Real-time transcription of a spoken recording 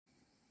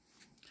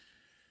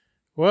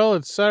Well,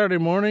 it's Saturday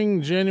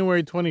morning,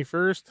 January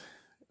 21st.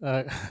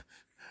 A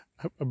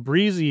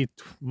breezy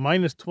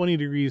minus 20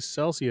 degrees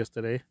Celsius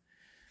today.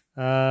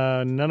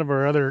 None of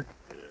our other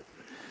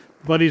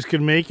buddies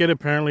could make it.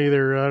 Apparently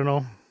they're, I don't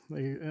know,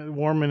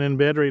 warming in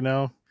bed right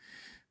now.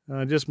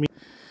 Just me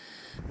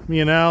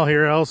and Al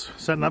here. Al's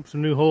setting up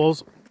some new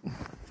holes.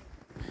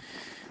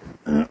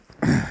 Look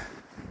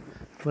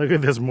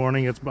at this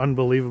morning. It's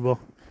unbelievable.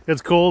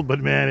 It's cold, but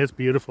man, it's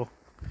beautiful.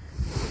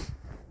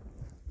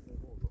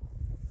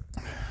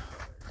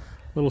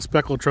 Little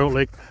Speckle trout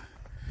lake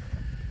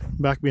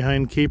back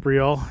behind Cape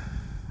Riel,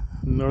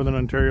 Northern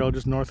Ontario,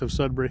 just north of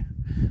Sudbury.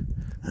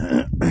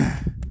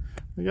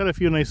 We got a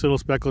few nice little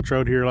Speckle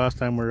trout here last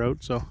time we were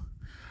out, so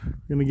we're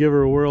gonna give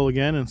her a whirl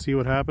again and see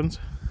what happens.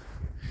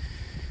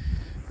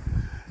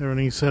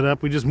 Everything's set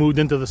up. We just moved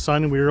into the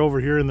sun. We were over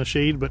here in the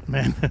shade, but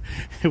man,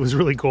 it was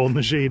really cold in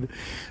the shade,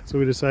 so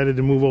we decided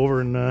to move over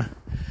and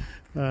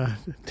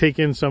take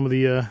in some of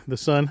the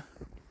sun.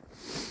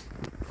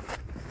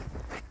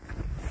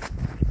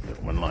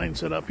 One line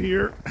set up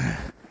here,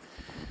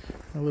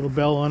 a little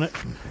bell on it.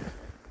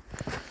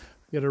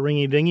 Get a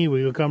ringy dingy,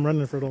 we will come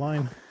running for the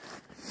line.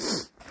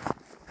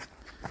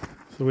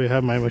 So we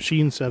have my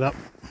machine set up.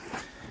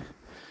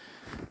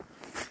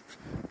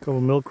 A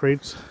couple milk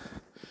crates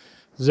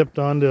zipped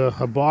onto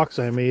a box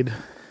I made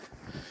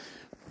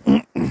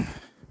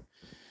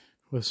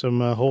with some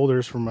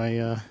holders for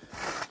my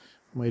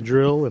my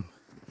drill and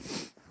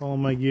all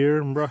my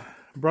gear, and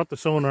brought the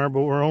sonar,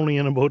 but we're only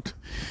in about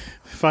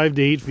 5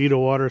 to 8 feet of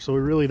water, so we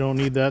really don't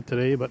need that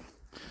today, but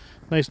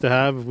nice to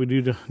have if we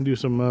do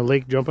some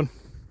lake jumping.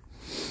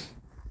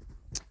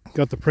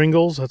 Got the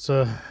Pringles. That's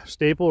a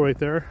staple right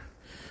there.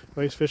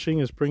 Ice fishing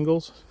is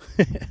Pringles.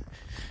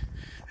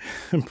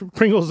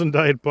 Pringles and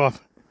Diet Pop.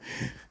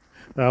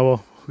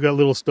 Well, we got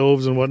little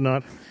stoves and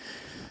whatnot.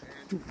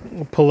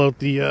 We'll pull out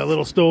the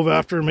little stove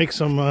after and make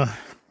some got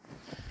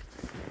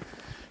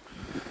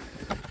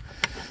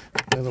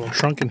a little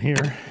trunk in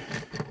here.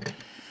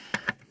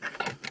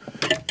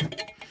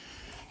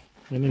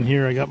 And in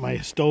here I got my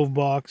stove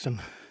box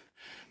and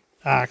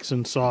axe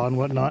and saw and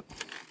whatnot.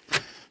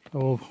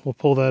 We'll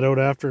pull that out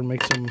after and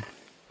make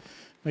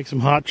some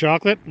hot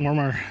chocolate, warm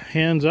our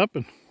hands up,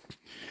 and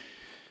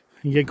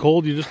you get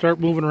cold, you just start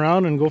moving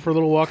around and go for a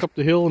little walk up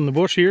the hill in the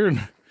bush here,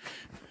 and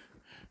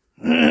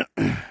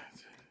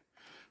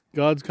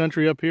God's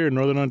country up here in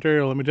Northern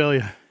Ontario, let me tell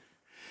you.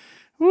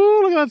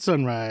 Woo, look at that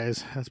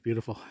sunrise. That's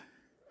beautiful.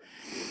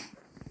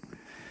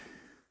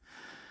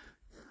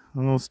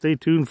 Well, stay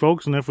tuned,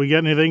 folks, and if we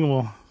get anything,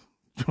 we'll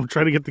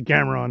try to get the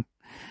camera on.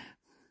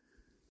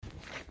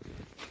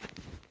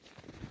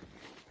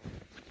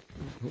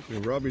 Hopefully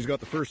Robbie's got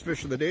the first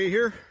fish of the day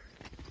here.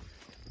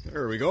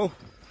 There we go.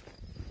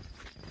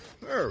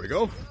 There we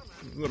go.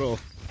 Little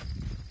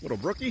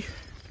brookie.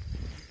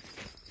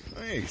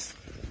 Nice.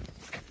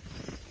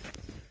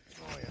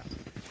 Oh yeah.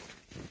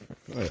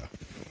 Oh yeah.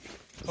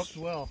 Hooked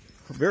well.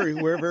 Very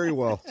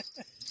well.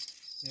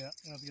 Yeah,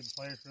 I have to get the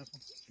pliers for this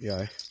one.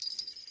 Yeah.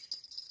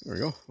 There we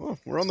go. Oh,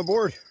 we're on the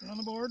board. We're on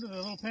the board, a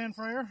little pan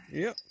fryer.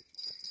 Yep.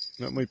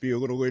 That might be a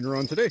little later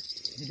on today.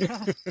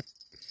 Yeah.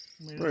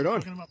 Right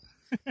on.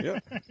 Yeah.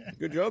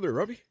 Good job there,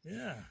 Robbie.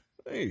 Yeah.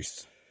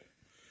 Nice.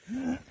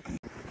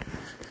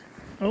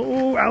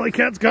 Oh, Alley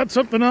Cat's got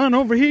something on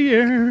over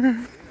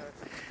here.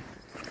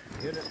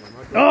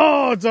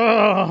 Oh, it's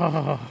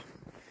well,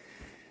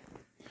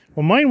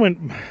 mine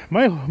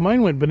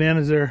went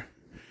bananas there.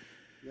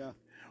 Yeah.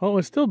 Oh,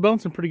 it's still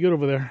bouncing pretty good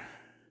over there.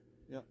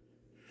 Yeah.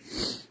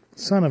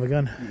 Son of a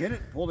gun. You hit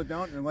it, pulled it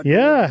down, and let go,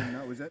 and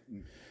that was it.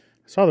 And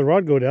I saw the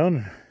rod go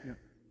down. Yeah.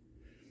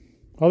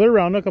 Oh, they're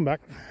around. They'll come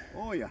back.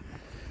 Oh yeah.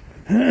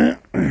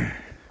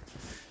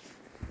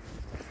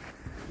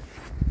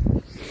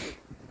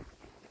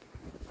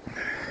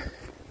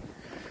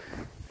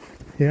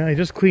 Yeah, I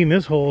just cleaned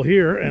this hole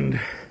here and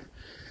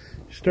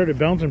started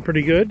bouncing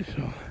pretty good.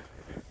 So,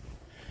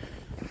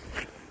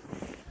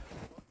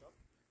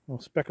 a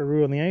little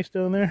speckaroo on the ice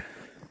down there.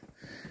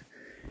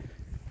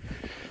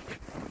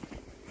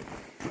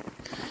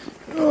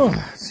 Oh,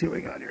 let's see what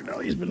we got here now.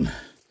 He's been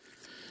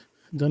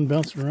done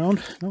bouncing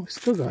around. No, we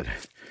still got a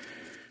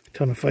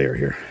ton of fire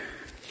here.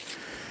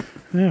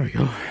 There we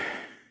go.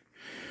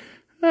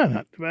 Ah,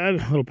 not too bad.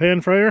 A little pan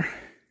fryer.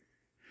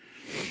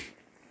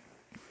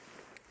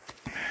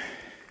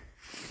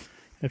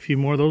 A few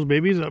more of those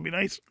babies, that'll be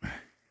nice.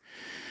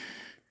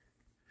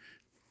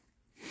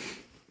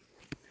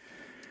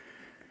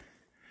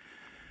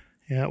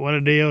 Yeah, what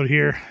a day out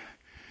here.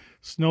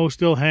 Snow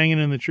still hanging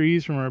in the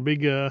trees from our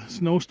big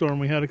snowstorm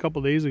we had a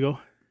couple days ago.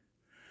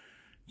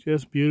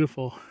 Just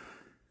beautiful.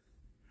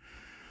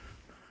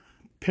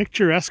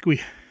 Picturesque.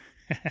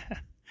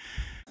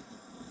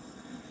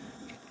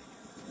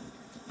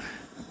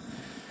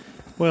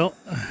 Well,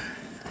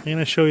 I'm going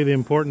to show you the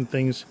important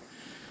things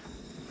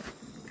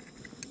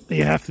that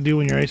you have to do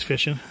when you're ice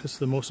fishing. This is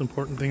the most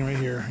important thing right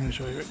here. I'm going to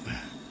show you it.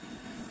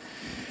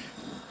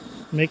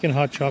 Making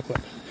hot chocolate.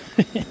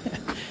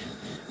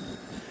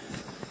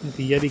 Got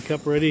the Yeti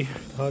cup ready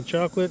with hot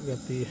chocolate.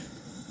 Got the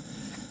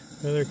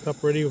other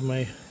cup ready with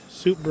my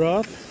soup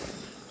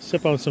broth,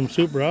 sip on some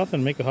soup broth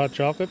and make a hot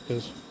chocolate,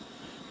 because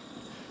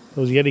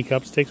those Yeti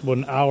cups takes about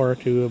an hour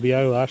to be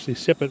able to actually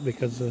sip it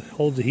because it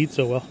holds the heat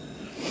so well.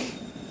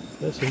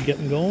 This is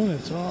getting going.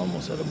 It's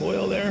almost at a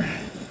boil there.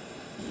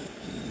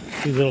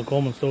 These little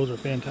Coleman stoves are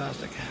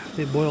fantastic.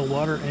 They boil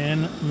water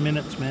in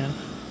minutes, man.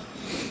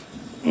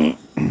 Got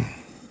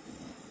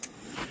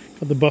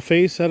the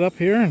buffet set up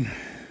here and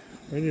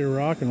ready to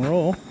rock and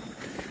roll.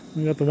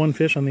 We got the one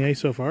fish on the ice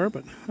so far,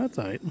 but that's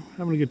alright.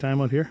 Having a good time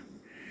out here.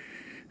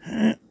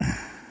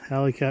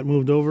 Alley cat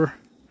moved over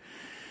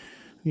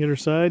the other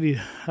side. He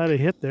had a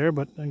hit there,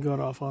 but I got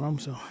off on him,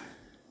 so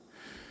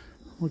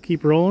we'll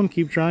keep rolling,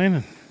 keep trying,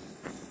 and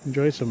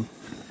enjoy some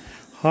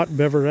hot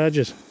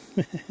beverages.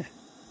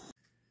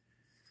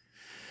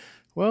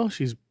 Well,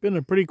 she's been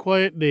a pretty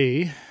quiet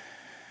day.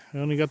 I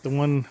only got the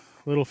one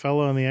little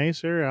fella on the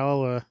ice there.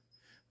 Al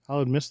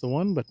had missed the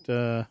one, but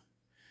a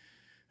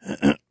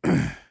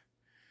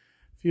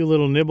few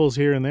little nibbles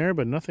here and there,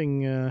 but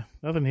nothing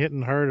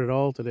hitting hard at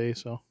all today.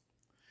 So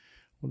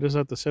we'll just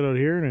have to sit out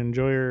here and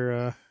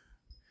enjoy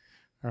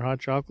our hot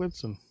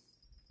chocolates and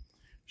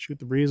shoot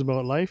the breeze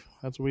about life.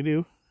 That's what we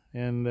do,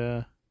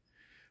 and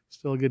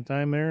still a good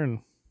time there,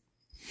 and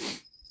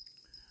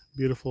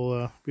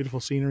beautiful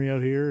scenery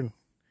out here, and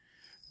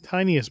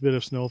tiniest bit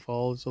of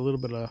snowfall. It's a little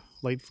bit of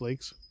light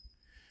flakes,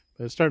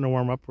 but it's starting to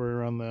warm up. We're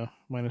around the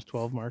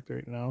 -12 mark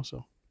right now,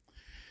 so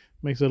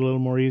makes it a little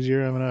more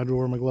easier. I haven't had to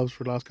wear my gloves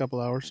for the last couple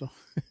hours, so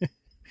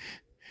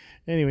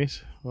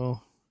anyways,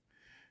 we'll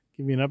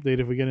give you an update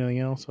if we get anything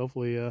else.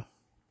 Hopefully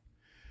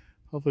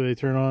they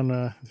turn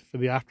on for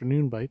the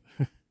afternoon bite.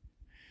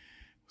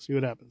 See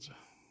what happens.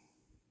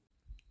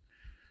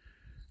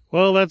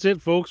 Well, that's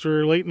it, folks.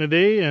 We're late in the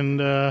day, and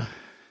the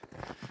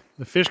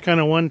fish kind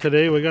of won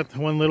today. We got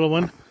the one little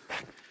one,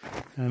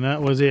 and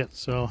that was it.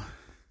 So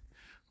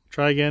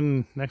try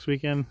again next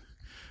weekend.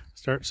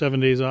 Start 7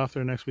 days off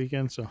there next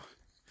weekend, so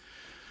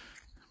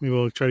maybe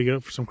we'll try to get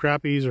up for some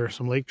crappies or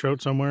some lake trout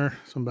somewhere,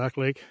 some back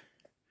lake.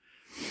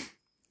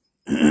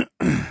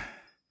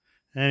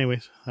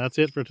 Anyways, that's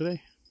it for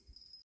today.